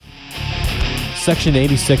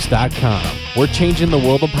Section86.com. We're changing the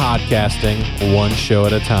world of podcasting one show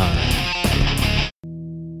at a time.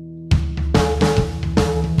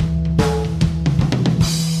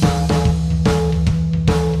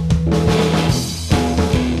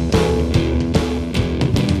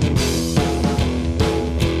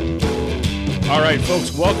 All right,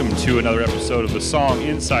 folks, welcome to another episode of the song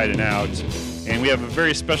Inside and Out. And we have a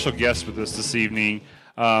very special guest with us this evening.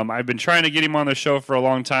 I've been trying to get him on the show for a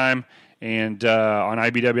long time, and on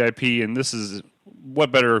IBWIP, and this is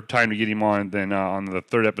what better time to get him on than on the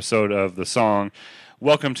third episode of the song.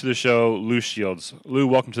 Welcome to the show, Lou Shields. Lou,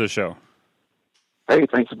 welcome to the show. Hey,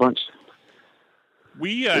 thanks a bunch.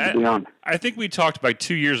 We, Good to be on. I think we talked about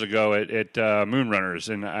 2 years ago at Moonrunners,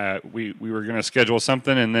 and we were going to schedule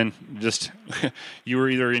something, and then just you were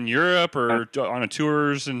either in Europe or on a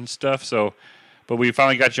tours and stuff. So, but we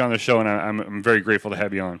finally got you on the show, and I'm very grateful to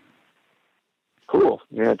have you on. Cool.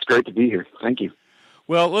 Yeah, it's great to be here. Thank you.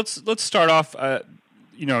 Well, let's start off.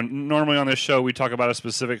 Normally on this show we talk about a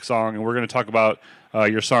specific song, and we're going to talk about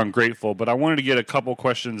your song "Grateful." But I wanted to get a couple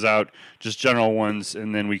questions out, just general ones,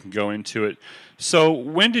 and then we can go into it. So,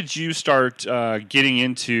 when did you start getting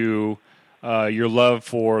into your love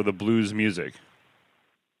for the blues music?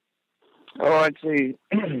 Oh, I'd say,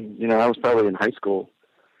 I was probably in high school.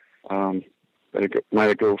 But it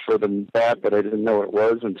might go further than that, but I didn't know it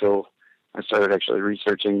was until I started actually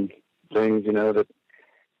researching things, that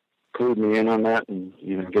clued me in on that, and,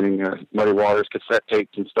 getting Muddy Waters cassette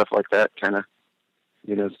tapes and stuff like that, kind of,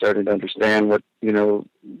 started to understand what,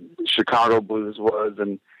 Chicago blues was,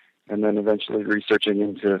 and then eventually researching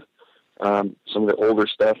into some of the older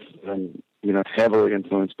stuff, and, heavily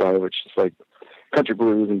influenced by, which is like country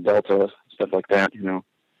blues and Delta, stuff like that,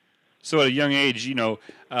 So at a young age,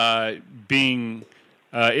 being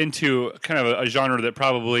into kind of a genre that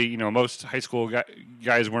probably, most high school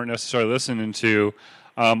guys weren't necessarily listening to,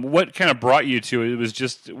 what kind of brought you to it? It was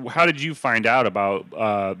just, how did you find out about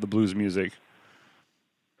the blues music?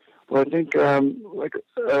 Well, I think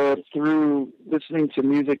through listening to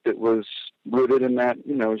music that was rooted in that,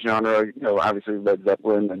 genre, obviously Led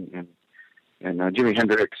Zeppelin and Jimi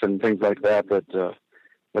Hendrix and things like that, but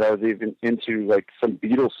I was even into like some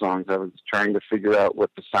Beatles songs. I was trying to figure out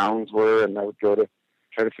what the sounds were, and I would go to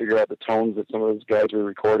try to figure out the tones that some of those guys were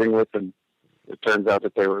recording with, and it turns out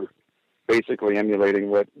that they were basically emulating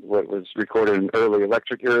what was recorded in early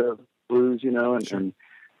electric era blues, and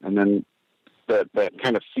then that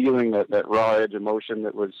kind of feeling, that raw edge emotion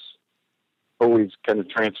that was always kind of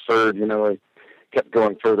transferred, I kept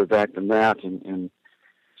going further back than that, and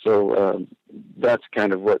so that's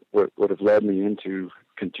kind of what would have led me into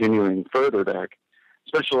continuing further back,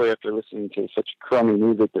 especially after listening to such crummy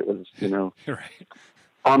music that was, Right.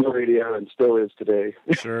 on the radio and still is today.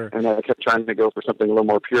 Sure. And I kept trying to go for something a little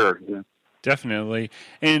more pure. Definitely.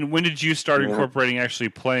 And when did you start incorporating actually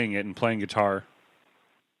playing it and playing guitar?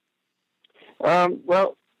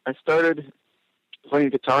 Well, I started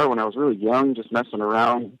playing guitar when I was really young, just messing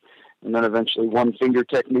around, and then eventually one finger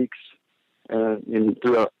techniques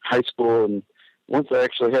throughout high school. And once I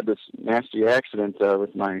actually had this nasty accident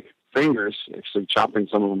with my fingers, actually chopping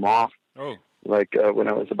some of them off, when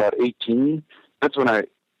I was about 18, that's when I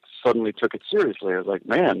suddenly took it seriously. I was like,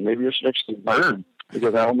 man, maybe I should actually learn,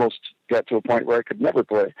 because I almost got to a point where I could never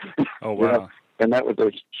play. Oh, wow. And that was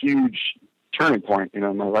a huge turning point, in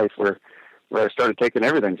my life where I started taking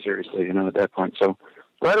everything seriously, at that point. So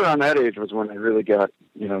right around that age was when I really got,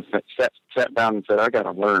 sat down and said, I got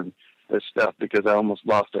to learn this stuff, because I almost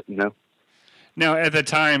lost it, Now, at the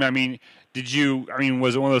time,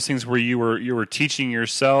 was it one of those things where you were teaching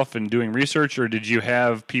yourself and doing research, or did you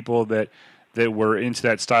have people that were into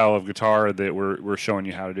that style of guitar that were showing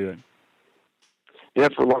you how to do it? Yeah,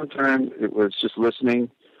 for a long time, it was just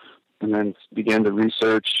listening, and then began to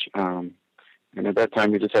research. And at that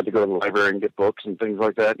time, you just had to go to the library and get books and things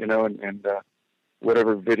like that, and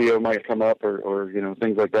whatever video might come up or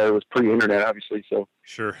things like that. It was pre-internet, obviously, so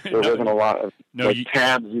sure. There wasn't a lot of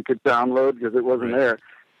tabs you could download, because it wasn't there.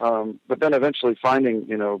 But then eventually finding,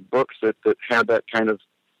 books that had that kind of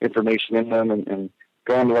information in them, and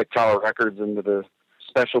going to like Tower Records into the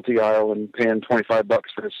specialty aisle and paying $25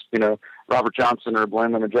 for this, Robert Johnson or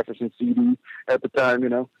Blandman and Jefferson CD at the time,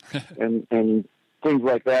 and things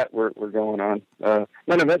like that were going on. Then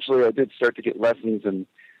eventually I did start to get lessons, and,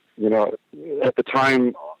 at the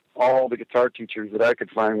time, all the guitar teachers that I could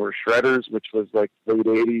find were shredders, which was like late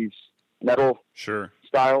 80s metal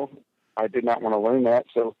style. I did not want to learn that,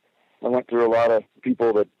 so I went through a lot of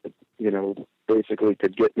people that, basically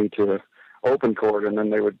could get me to the open chord, and then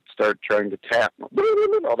they would start trying to tap,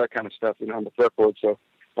 all that kind of stuff, on the fretboard. So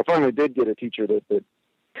I finally did get a teacher that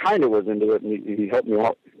kind of was into it, and he helped me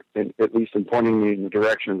out, at least in pointing me in the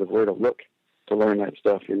directions of where to look to learn that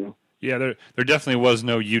stuff, you know. Yeah, there definitely was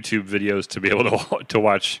no YouTube videos to be able to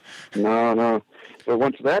watch. No. But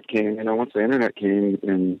once that came, you know, once the internet came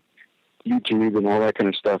and YouTube and all that kind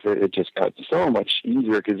of stuff, it just got so much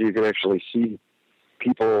easier because you could actually see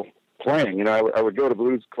people playing. You know, I would go to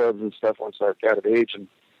blues clubs and stuff once I got of age, and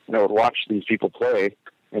I would watch these people play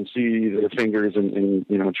and see their fingers and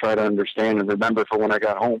you know, try to understand and remember for when I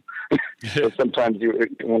got home. So sometimes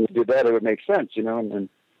when you did that, it would make sense, you know, and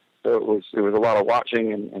so it was a lot of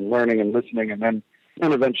watching and learning and listening, and then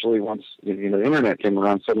eventually once, you know, the internet came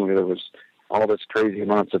around, suddenly there was all this crazy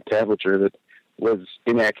amounts of tablature that was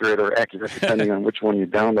inaccurate or accurate depending on which one you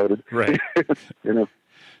downloaded. Right. You know.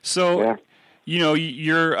 So, yeah. You know,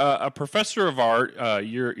 you're a professor of art.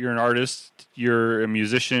 You're an artist. You're a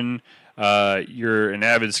musician. You're an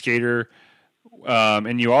avid skater,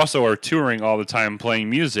 and you also are touring all the time,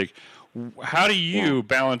 playing music. How do you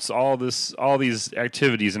balance all these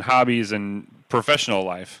activities and hobbies and professional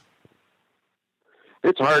life?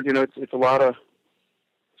 It's hard, you know. It's a lot of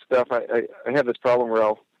stuff. I have this problem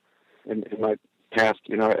where in my past,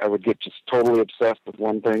 you know, I would get just totally obsessed with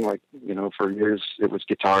one thing. Like, you know, for years it was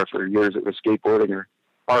guitar, for years it was skateboarding or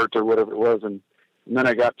art or whatever it was, and then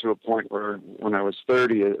I got to a point where when I was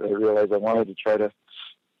 30, I realized I wanted to try to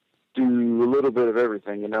do a little bit of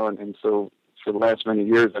everything, you know, and so for the last many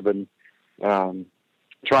years I've been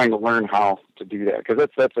trying to learn how to do that, because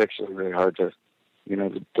that's actually really hard to, you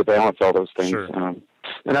know, to balance all those things. Sure.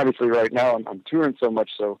 And obviously right now I'm touring so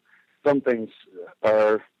much, so some things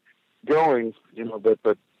are going, you know,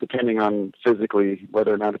 but depending on physically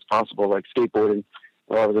whether or not it's possible, like skateboarding.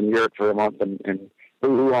 Well, I was in Europe for a month and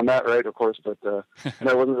boo-hoo on that, right, of course, but and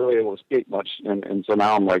I wasn't really able to skate much, and so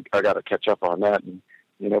now I'm like, I got to catch up on that, and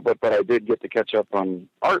you know, but I did get to catch up on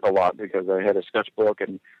art a lot because I had a sketchbook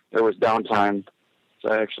and there was downtime, so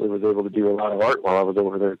I actually was able to do a lot of art while I was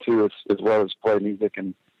over there too, as well as play music.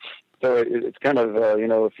 And so it's kind of you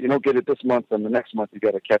know, if you don't get it this month, then the next month you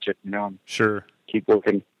got to catch it, you know, and sure, keep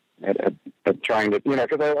working at trying to, you know,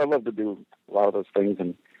 because I love to do a lot of those things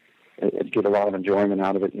and get a lot of enjoyment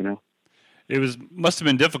out of it, you know. It must have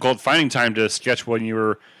been difficult finding time to sketch when you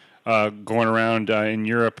were going around in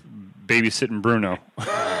Europe babysitting Bruno.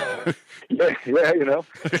 yeah, you know,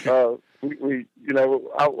 we you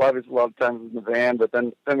know, obviously a lot of times in the van, but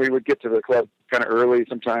then we would get to the club kind of early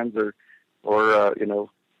sometimes, or you know,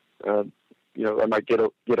 I might get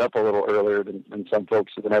up a little earlier than some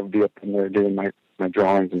folks, so then I would be up in there doing my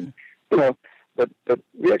drawings, and you know, but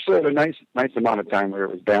we actually had a nice amount of time where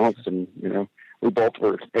it was balanced, and you know, we both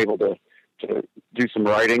were able to do some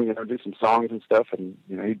writing, you know, do some songs and stuff, and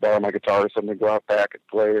you know, he'd borrow my guitar or something, go out back and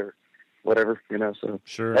play or whatever, you know. So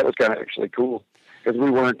sure, that was kind of actually cool because we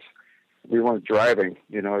weren't driving,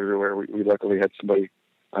 you know, everywhere. We luckily had somebody,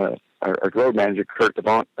 our road manager Kurt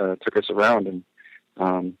DeVont, took us around,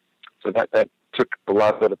 and so that took a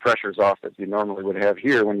lot of the pressures off that you normally would have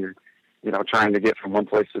here when you're, you know, trying to get from one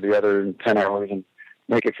place to the other in 10 hours and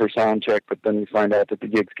make it for sound check, but then you find out that the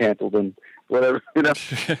gig's canceled and whatever, you know,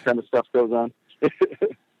 kind of stuff goes on.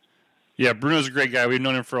 Yeah, Bruno's a great guy. We've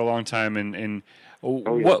known him for a long time, and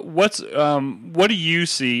yeah. What do you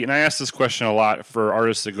see? And I ask this question a lot for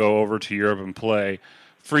artists that go over to Europe and play.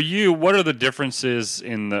 For you, what are the differences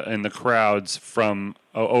in the crowds from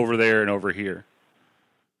over there and over here?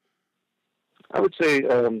 I would say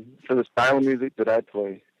for the style of music that I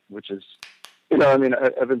play, which is, you know, I mean,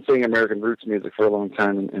 I've been singing American roots music for a long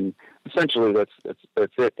time, and essentially that's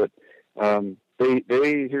it. But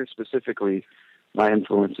they hear specifically my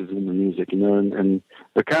influences in the music, you know, and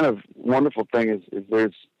the kind of wonderful thing is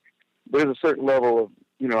there's a certain level of,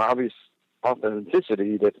 you know, obvious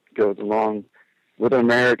authenticity that goes along with an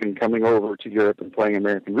American coming over to Europe and playing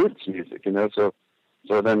American roots music, you know. So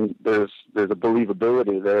then there's a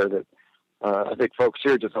believability there that I think folks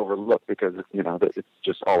here just overlook because, you know, it's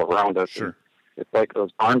just all around us. Sure. It's like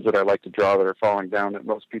those barns that I like to draw that are falling down that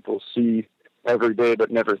most people see every day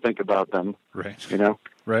but never think about them. Right. You know?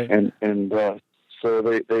 Right. And so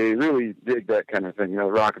they really dig that kind of thing, you know,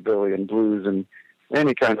 rockabilly and blues and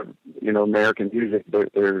any kind of, you know, American music.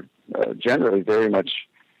 They're generally very much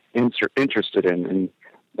interested in, and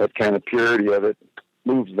that kind of purity of it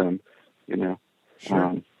moves them, you know.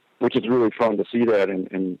 Sure. Which is really fun to see that,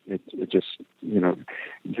 and it just, you know,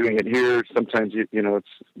 doing it here, sometimes, you know,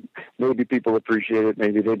 it's, maybe people appreciate it,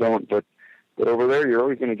 maybe they don't, but over there, you're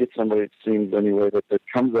always going to get somebody, it seems anyway, that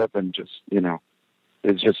comes up and just, you know,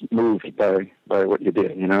 is just moved by what you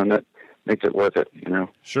did, you know, and makes it worth it,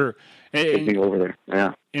 Sure. taking over there.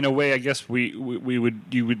 Yeah. In a way, I guess you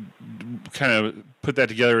would kind of put that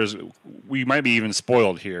together as we might be even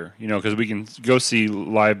spoiled here, because we can go see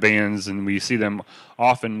live bands and we see them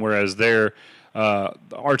often, whereas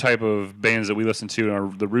our type of bands that we listen to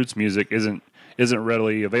and the roots music isn't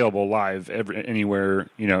readily available live anywhere,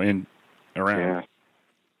 in around. Yeah.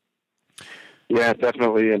 Yeah,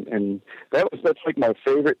 definitely, and that's like my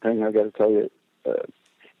favorite thing. I got to tell you,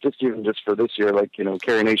 just for this year, like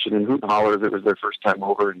Carrie Nation and Hoot and Hollers, it was their first time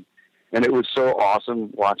over, and it was so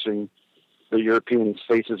awesome watching the Europeans'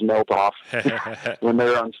 faces melt off when they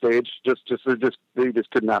were on stage. They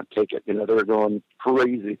just could not take it. They were going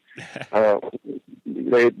crazy.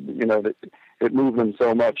 It moved them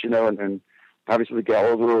so much, and obviously the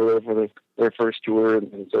Gallows were over there for their first tour,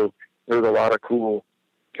 and so there was a lot of cool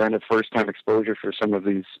kind of first-time exposure for some of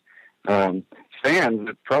these fans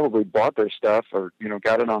that probably bought their stuff or,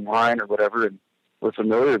 got it online or whatever and were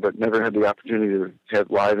familiar but never had the opportunity to have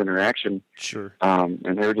live interaction. Sure.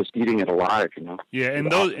 And they were just eating it alive, Yeah,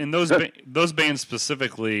 and those bands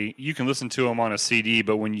specifically, you can listen to them on a CD,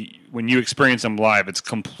 but when you experience them live, it's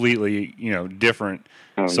completely, different.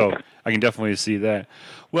 So yeah. I can definitely see that.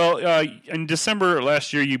 Well, in December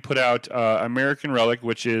last year, you put out American Relic,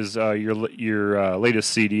 which is your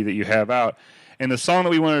latest CD that you have out. And the song that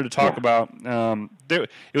we wanted to talk about, it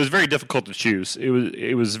was very difficult to choose.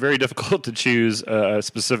 It was very difficult to choose a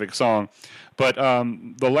specific song, but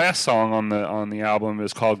the last song on the album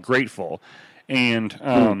is called "Grateful," and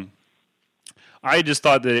I just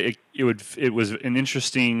thought that it was an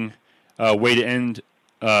interesting way to end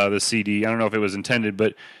the CD. I don't know if it was intended,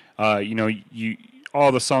 but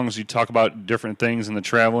all the songs you talk about different things and the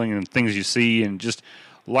traveling and things you see and just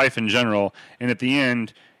life in general, and at the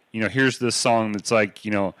end, here's this song that's like,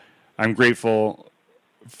 I'm grateful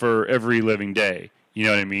for every living day. You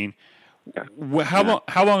know what I mean? Yeah.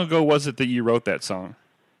 How long ago was it that you wrote that song?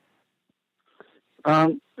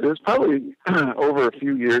 It was probably over a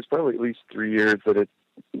few years, probably at least 3 years that it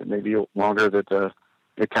maybe longer that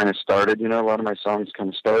it kind of started. A lot of my songs kind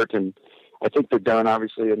of start, and I think they're done,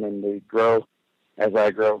 obviously, and then they grow as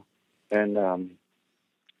I grow. And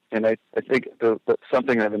I think that's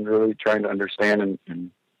something I've been really trying to understand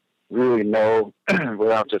and really know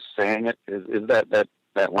without just saying it is that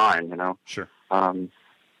line, Sure. Because,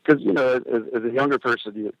 as a younger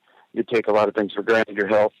person, you take a lot of things for granted, your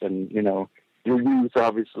health and, your youth,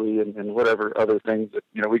 obviously, and whatever other things that,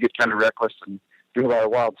 we get kind of reckless and do a lot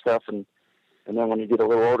of wild stuff. And then when you get a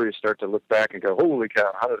little older, you start to look back and go, holy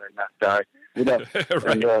cow, how did I not die?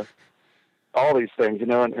 Right. And all these things,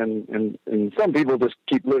 and some people just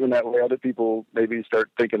keep living that way. Other people maybe start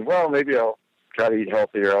thinking, well, maybe I'll try to eat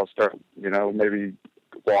healthier. I'll start, maybe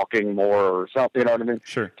walking more or something, you know what I mean?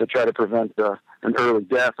 Sure. To try to prevent an early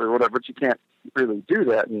death or whatever, but you can't really do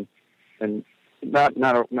that. And not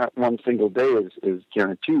one single day is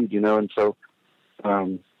guaranteed, and so,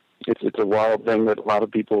 it's a wild thing that a lot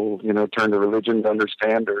of people, turn to religion to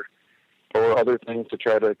understand or other things to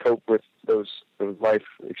try to cope with those life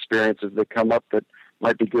experiences that come up that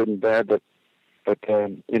might be good and bad. But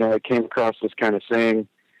I came across this kind of saying,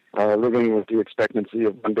 living with the expectancy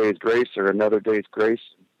of one day's grace or another day's grace.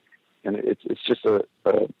 And it's just a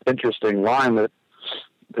interesting line that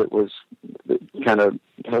kind of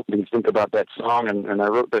helped me think about that song. And I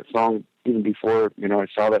wrote that song even before, I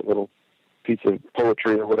saw that little piece of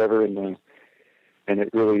poetry or whatever, and it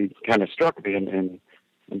really kind of struck me. And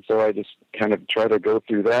so I just kind of try to go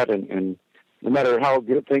through that, and no matter how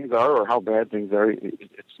good things are or how bad things are,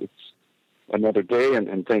 it's another day,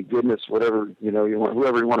 and thank goodness, whatever, you want,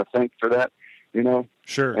 whoever you want to thank for that,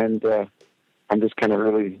 Sure. And I'm just kind of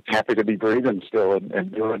really happy to be breathing still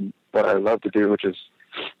and doing what I love to do, which is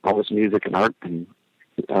all this music and art and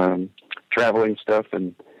traveling stuff.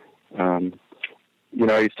 And,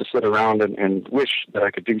 I used to sit around and wish that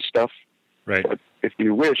I could do stuff. Right. But if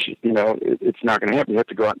you wish, it's not going to happen. You have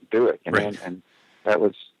to go out and do it. Right. And that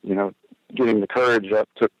was, getting the courage up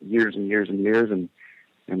took years and years and years. And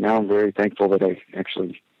now I'm very thankful that I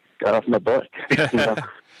actually got off my butt.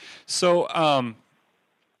 So,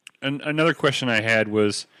 another question I had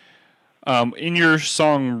was, in your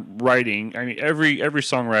songwriting, I mean, every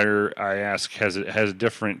songwriter I ask has a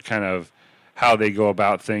different kind of how they go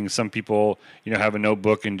about things. Some people, have a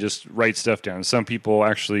notebook and just write stuff down. Some people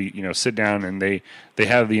actually, sit down and they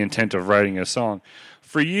have the intent of writing a song.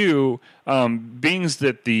 For you, being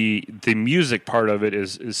that the music part of it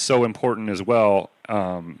is so important as well,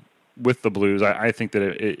 with the blues, I think that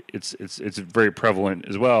it's very prevalent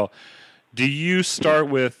as well. Do you start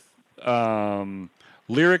with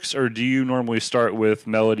lyrics, or do you normally start with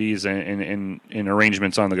melodies and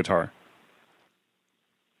arrangements on the guitar?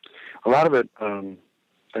 a lot of it,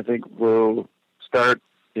 I think, will start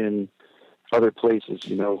in other places,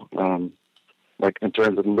 like in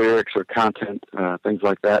terms of lyrics or content, things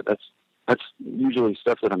like that. That's usually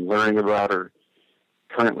stuff that I'm learning about or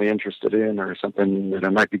currently interested in, or something that I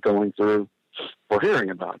might be going through or hearing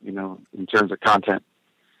about, in terms of content.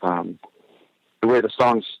 The way the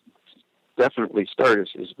songs definitely start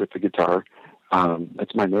is with the guitar.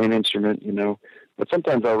 That's my main instrument, but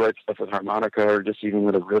sometimes I'll write stuff with harmonica or just even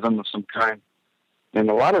with a rhythm of some kind. And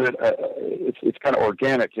a lot of it, it's kind of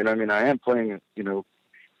organic, I am playing,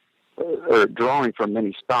 or drawing from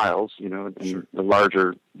many styles, and Sure. the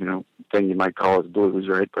larger, thing you might call it blues,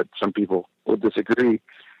 right? But some people will disagree.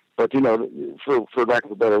 But, for lack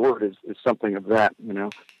of a better word, is something of that,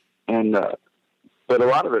 And, but a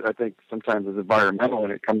lot of it, I think, sometimes is environmental,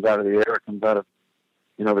 and it comes out of the air. It comes out of,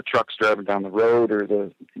 the trucks driving down the road, or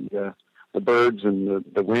the birds and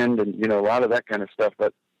the wind, and, a lot of that kind of stuff.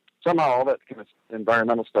 But somehow all that kind of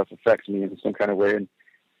environmental stuff affects me in some kind of way.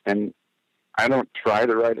 And I don't try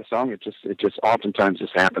to write a song. It just oftentimes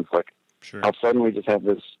just happens. Like, Sure. I'll suddenly just have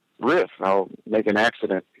this riff. I'll make an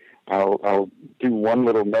accident. I'll do one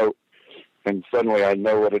little note, and suddenly I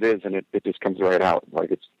know what it is, and it just comes right out,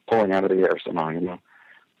 like it's pulling out of the air somehow,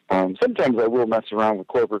 Sometimes I will mess around with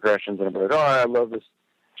chord progressions, and I'll be like, oh, I love this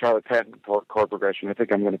Charlie Patton chord progression. I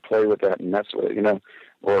think I'm going to play with that and mess with it,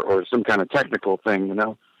 or some kind of technical thing,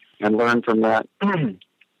 and learn from that,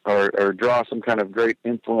 or draw some kind of great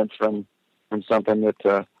influence from something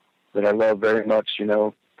that I love very much,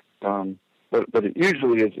 But it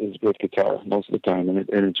usually is with guitar most of the time, and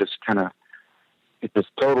it just it just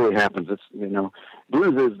totally happens. It's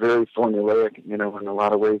blues is very formulaic, in a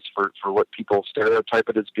lot of ways for what people stereotype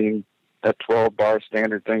it as being that 12-bar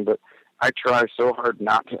standard thing. But I try so hard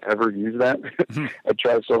not to ever use that. I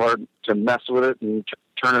try so hard to mess with it and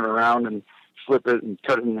turn it around and flip it and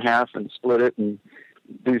cut it in half and split it and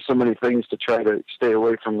do so many things to try to stay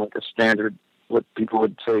away from like a standard, what people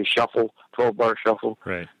would say, shuffle, 12-bar shuffle,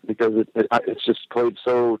 Right? Because it's just played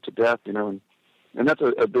so to death, and that's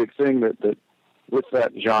a big thing that with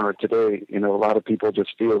that genre today, a lot of people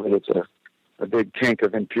just feel that it's a big tank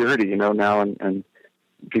of impurity, now, and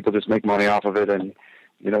people just make money off of it, and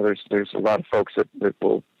there's a lot of folks that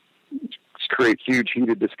will create huge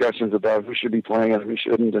heated discussions about who should be playing it and who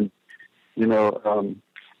shouldn't, and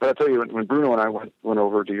but I'll tell you, when Bruno and I went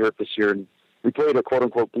over to Europe this year, and we played a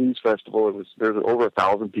quote-unquote blues festival. There was over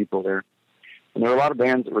 1,000 people there. And there were a lot of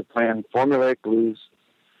bands that were playing formulaic blues,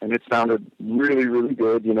 and it sounded really, really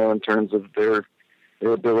good, in terms of their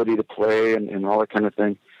ability to play and all that kind of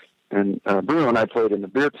thing. And Bruno and I played in the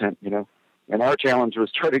beer tent, and our challenge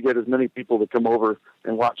was try to get as many people to come over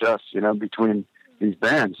and watch us, between these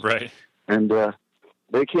bands. Right. And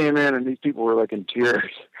they came in, and these people were like in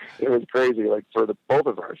tears. It was crazy, like for both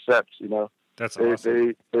of our sets, That's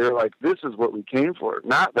awesome. They were like, this is what we came for,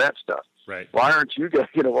 not that stuff. Right. Why aren't you guys,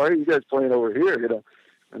 why are you guys playing over here,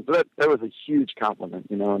 And so that was a huge compliment,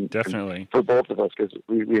 and Definitely. for both of us, because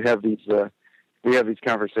we have these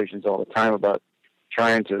conversations all the time about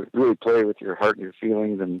trying to really play with your heart and your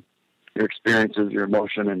feelings and your experiences, your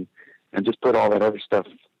emotion, and just put all that other stuff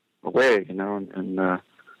away,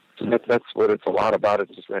 so that's what it's a lot about.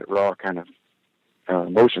 It's just that raw kind of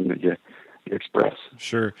emotion that you express,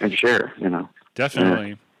 Sure, and share, Definitely.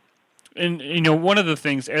 Yeah. And one of the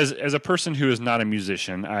things, as a person who is not a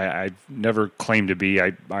musician, I've never claimed to be.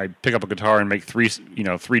 I pick up a guitar and make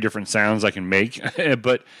three different sounds I can make.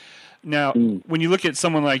 But now, when you look at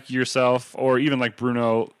someone like yourself, or even like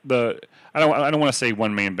Bruno, I don't want to say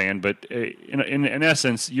one man band, but in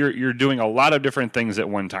essence, you're doing a lot of different things at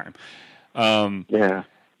one time. Yeah.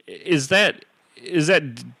 Is that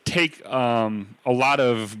take a lot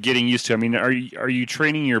of getting used to? I mean, are you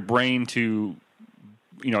training your brain to,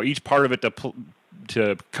 each part of it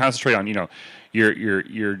to concentrate on,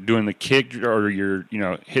 you're doing the kick, or you're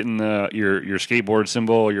hitting your skateboard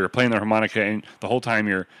cymbal, you're playing the harmonica, and the whole time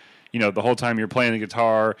you're playing the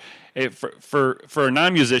guitar. For a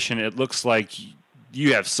non-musician, it looks like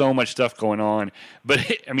you have so much stuff going on. But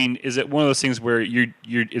I mean, is it one of those things where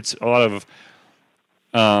it's a lot of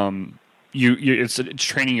it's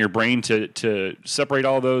training your brain to separate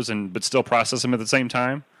all those but still process them at the same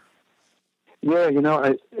time? Yeah,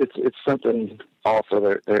 it's something also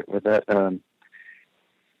there with that.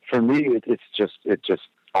 For me, it just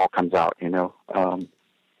all comes out,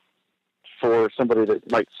 For somebody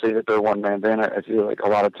that might say that they're one man band, I feel like a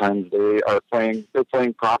lot of times they're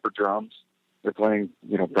playing proper drums, they're playing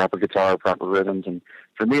proper guitar, proper rhythms, and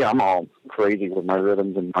for me, I'm all crazy with my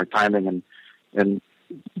rhythms and my timing, and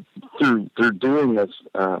through doing this,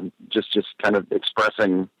 just kind of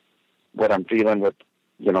expressing what I'm feeling with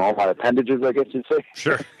all my appendages, I guess you'd say.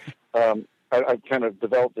 Sure. I've kind of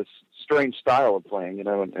developed this strange style of playing,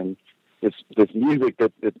 and this music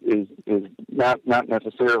that is not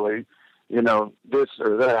necessarily, this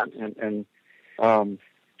or that.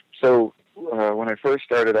 So when I first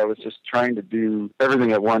started, I was just trying to do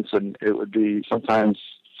everything at once, and it would be sometimes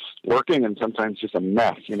working and sometimes just a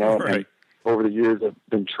mess, Right. And over the years, I've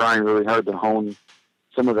been trying really hard to hone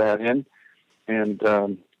some of that in. And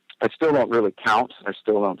I still don't really count. I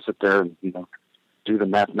still don't sit there and, do the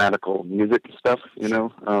mathematical music stuff, when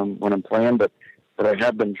I'm playing. But I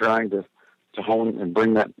have been trying to hone and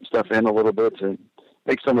bring that stuff in a little bit to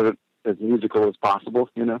make some of it as musical as possible,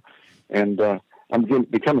 And I'm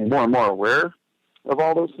becoming more and more aware of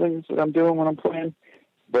all those things that I'm doing when I'm playing.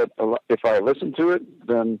 But if I listen to it,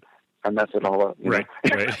 then I mess it all up. Right.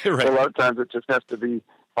 So a lot of times it just has to be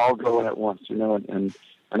all going at once, and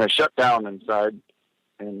I shut down inside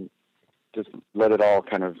and just let it all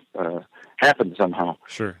kind of happen somehow.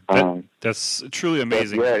 Sure. That's truly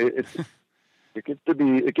amazing. Yeah, it gets to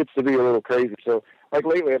be a little crazy. So like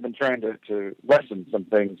lately, I've been trying to lessen some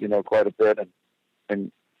things, quite a bit,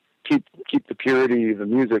 and keep the purity of the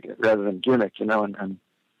music rather than gimmick,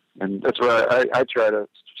 and that's where I try to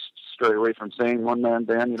stray away from saying one man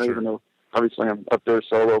band, Sure. Even though obviously I'm up there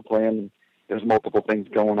solo playing. And there's multiple things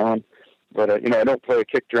going on, but I don't play a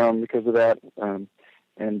kick drum because of that. And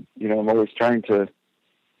I'm always trying to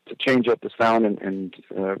change up the sound, and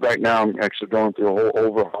right now I'm actually going through a whole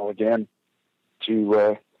overhaul again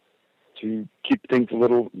to keep things a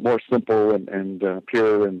little more simple and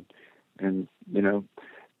pure, and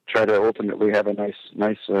try to ultimately have a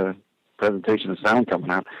nice presentation of sound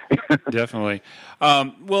coming out. Definitely.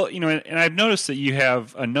 Well, and I've noticed that you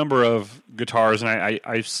have a number of guitars, and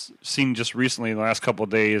I've seen just recently in the last couple of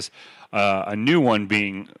days a new one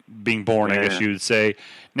being born, I guess you would say.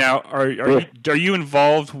 Now, are you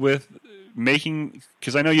involved with making?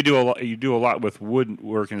 Because I know you do a lot with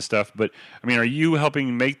woodwork and stuff, but I mean, are you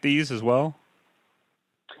helping make these as well?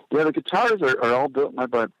 Yeah, the guitars are all built by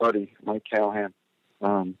my buddy Mike Callahan.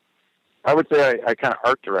 I would say I kind of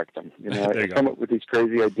art direct them. I come up with these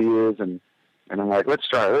crazy ideas, and I'm like, let's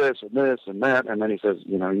try this and this and that, and then he says,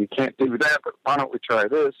 you can't do that, but why don't we try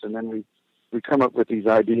this? And then we come up with these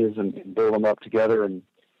ideas and build them up together. And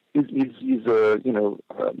he's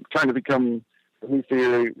trying to become a new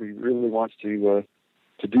theory. He really wants to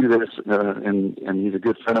do this, and he's a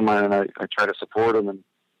good friend of mine, and I try to support him and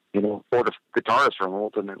order guitars from him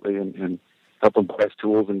ultimately, and help him buy his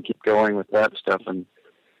tools and keep going with that stuff. And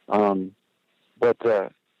but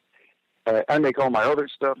I make all my other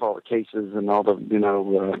stuff, all the cases and all the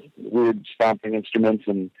weird stomping instruments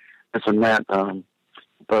and this and that. I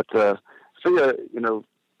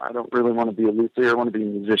don't really want to be a luthier. I want to be a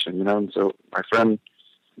musician, And so my friend,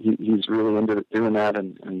 he's really into doing that,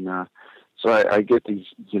 and so I get these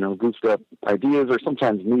goofed up ideas or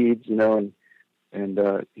sometimes needs, and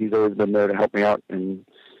he's always been there to help me out and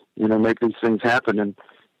make these things happen. And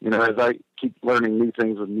as I keep learning new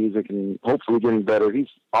things with music and hopefully getting better, he's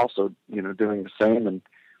also, doing the same. And,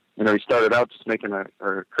 he started out just making a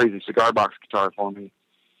crazy cigar box guitar for me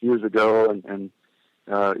years ago. And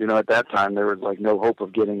at that time there was like no hope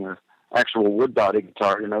of getting a actual wood body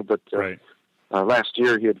guitar, but, right. Last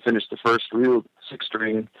year he had finished the first real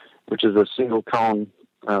 6-string, which is a single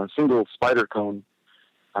spider cone,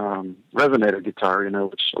 resonator guitar,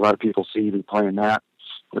 which a lot of people see me playing that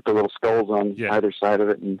with the little skulls on either side of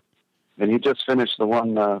it. And he just finished the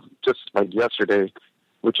one, just like yesterday,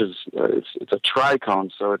 which is, it's a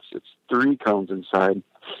tricone. So it's 3 cones inside,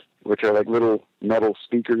 which are like little metal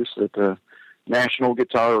speakers that the National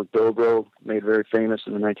Guitar or Dobro made very famous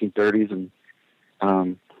in the 1930s.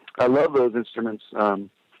 And, I love those instruments. And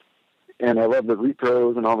I love the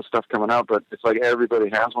repros and all the stuff coming out, but it's like everybody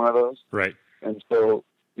has one of those. Right. And so,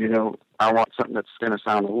 I want something that's going to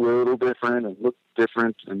sound a little different and look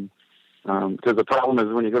different. And because the problem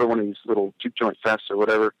is when you go to one of these little juke joint fests or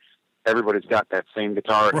whatever, everybody's got that same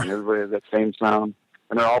guitar and everybody has that same sound,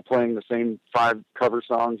 and they're all playing the same 5 cover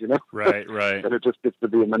songs, Right. And it just gets to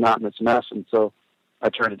be a monotonous mess. And so I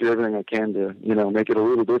try to do everything I can to, make it a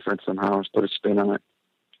little different somehow and put a spin on it.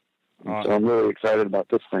 Awesome. So I'm really excited about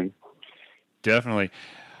this thing. Definitely.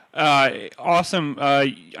 Awesome.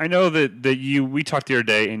 I know that we talked the other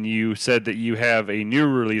day and you said that you have a new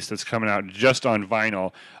release that's coming out just on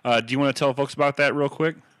vinyl. Do you want to tell folks about that real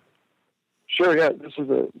quick? Sure. Yeah. This is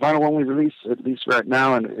a vinyl only release, at least right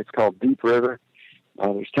now. And it's called Deep River.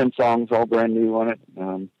 There's 10 songs, all brand new on it.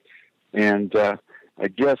 And I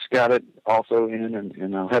just got it also in,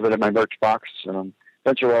 and I'll have it in my merch box.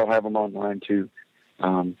 Eventually I'll have them online too.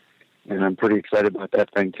 And I'm pretty excited about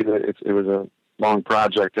that thing too. It was a long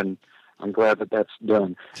project, and I'm glad that that's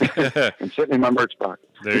done and sitting in my merch box.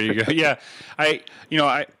 There you go. Yeah, I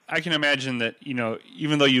can imagine that,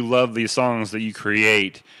 even though you love these songs that you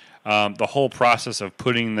create, the whole process of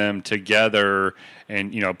putting them together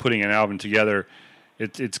and putting an album together,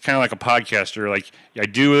 it's kind of like a podcaster. Like, I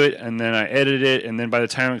do it and then I edit it, and then by the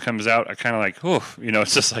time it comes out, I kind of like,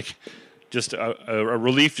 it's just like a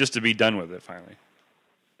relief just to be done with it finally.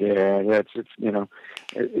 Yeah,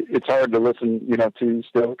 it's hard to listen, to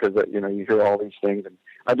still, because you hear all these things, and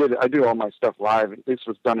I do all my stuff live. This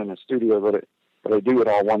was done in a studio, but I do it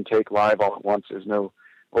all one take live all at once. There's no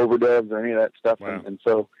overdubs or any of that stuff, wow. and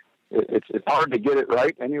so it's hard to get it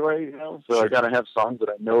right anyway, So sure. I got to have songs that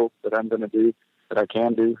I know that I'm going to do, that I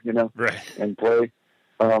can do, right. and play.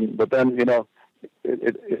 But then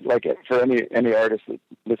it like for any artist that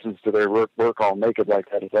listens to their work all naked like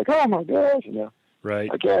that, it's like, oh my gosh,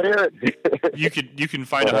 Right. I can't hear it. You can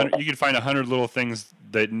find 100 little things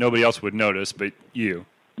that nobody else would notice, but you.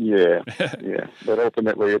 Yeah, yeah. But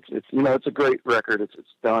ultimately, it's it's a great record. It's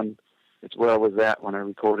done. It's where I was at when I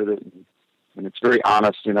recorded it, and it's very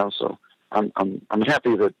honest, So I'm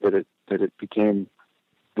happy that it became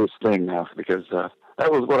this thing now, because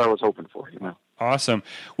that was what I was hoping for, Awesome.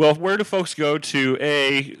 Well, where do folks go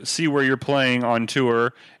to see where you're playing on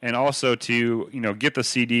tour, and also to get the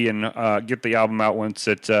CD and get the album out once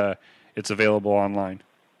it's available online?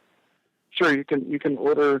 Sure, you can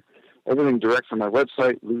order everything direct from my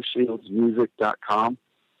website, LouShieldsMusic.com.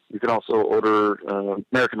 You can also order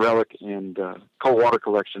American Relic and Cold Water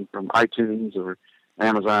Collection from iTunes or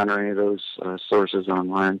Amazon or any of those sources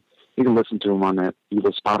online. You can listen to them on that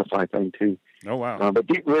evil Spotify thing too. Oh wow! But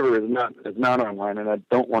Deep River is not online, and I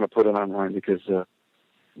don't want to put it online because it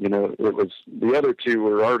was, the other two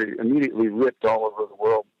were already immediately ripped all over the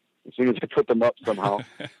world as soon as I put them up somehow.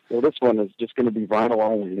 So this one is just going to be vinyl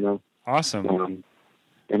only, Awesome.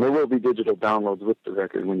 And there will be digital downloads with the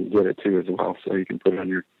record when you get it too as well, so you can put it on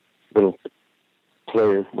your little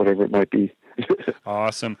player, whatever it might be.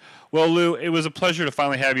 Awesome. Well, Lou, it was a pleasure to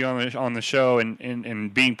finally have you on the show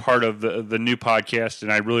and being part of the new podcast,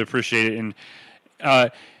 and I really appreciate it. And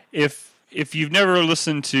if you've never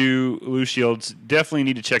listened to Lou Shields, definitely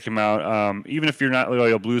need to check him out. Even if you're not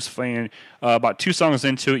really a blues fan, about 2 songs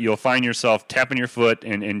into it, you'll find yourself tapping your foot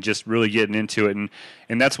and just really getting into it.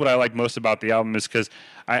 And that's what I like most about the album, is because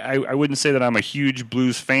I wouldn't say that I'm a huge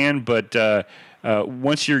blues fan, but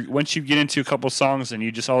once you get into a couple songs, and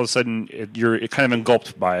you just all of a sudden you're kind of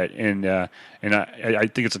engulfed by it, and I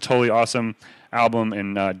think it's a totally awesome album,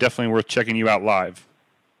 and definitely worth checking you out live.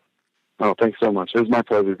 Oh, thanks so much. It was my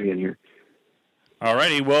pleasure being here.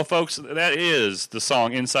 Alrighty, well, folks, that is the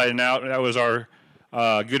song Inside and Out. That was our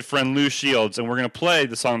good friend Lou Shields, and we're going to play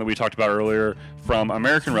the song that we talked about earlier from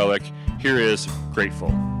American Relic. Here is Grateful.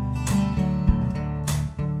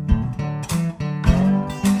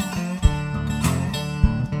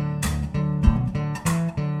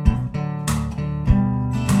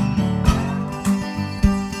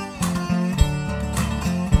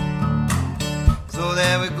 So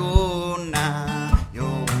there we go now,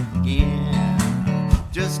 you're again.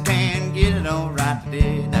 Just can't get it all right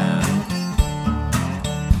today now.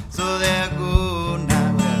 So there go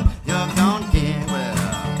now, well, you're gone again. Well,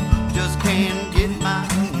 just can't get my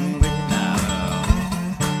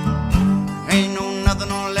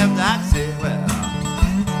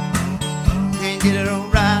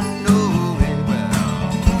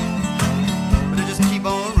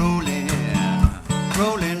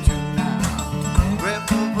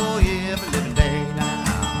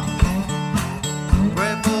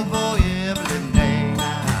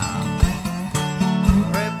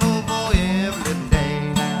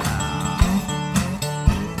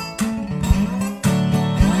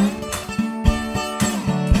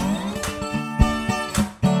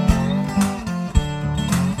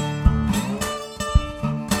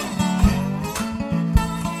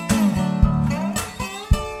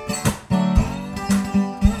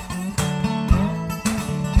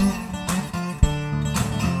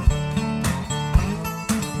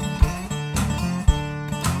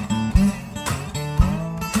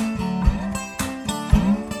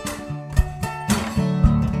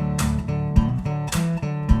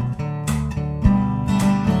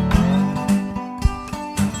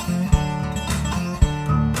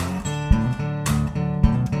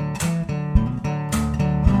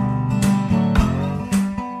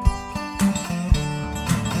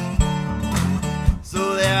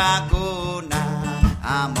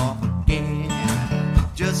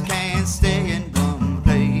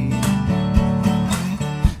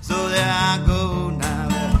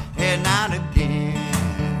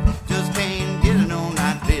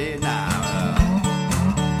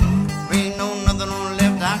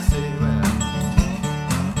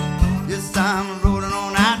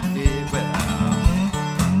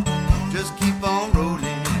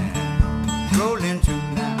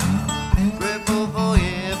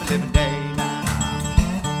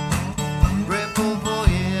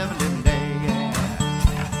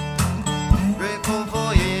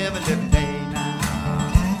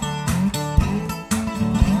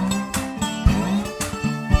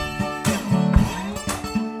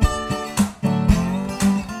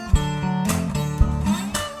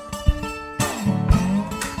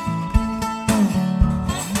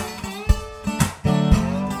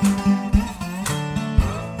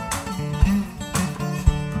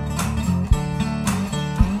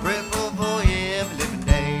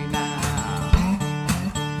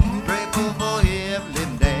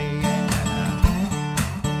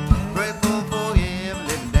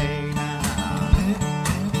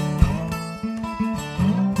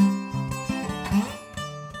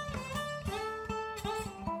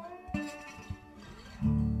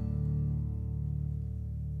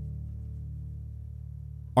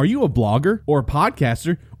Are you a blogger or a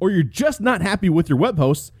podcaster, or you're just not happy with your web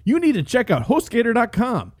hosts? You need to check out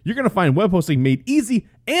HostGator.com. You're going to find web hosting made easy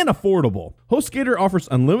and affordable. HostGator offers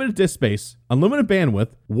unlimited disk space, unlimited bandwidth,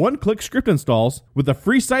 one-click script installs with a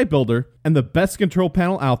free site builder, and the best control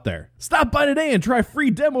panel out there. Stop by today and try a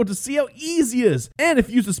free demo to see how easy it is. And if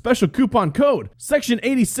you use a special coupon code, section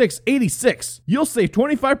 8686, you'll save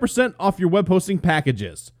 25% off your web hosting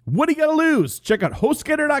packages. What do you got to lose? Check out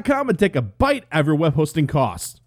HostGator.com and take a bite out of your web hosting costs.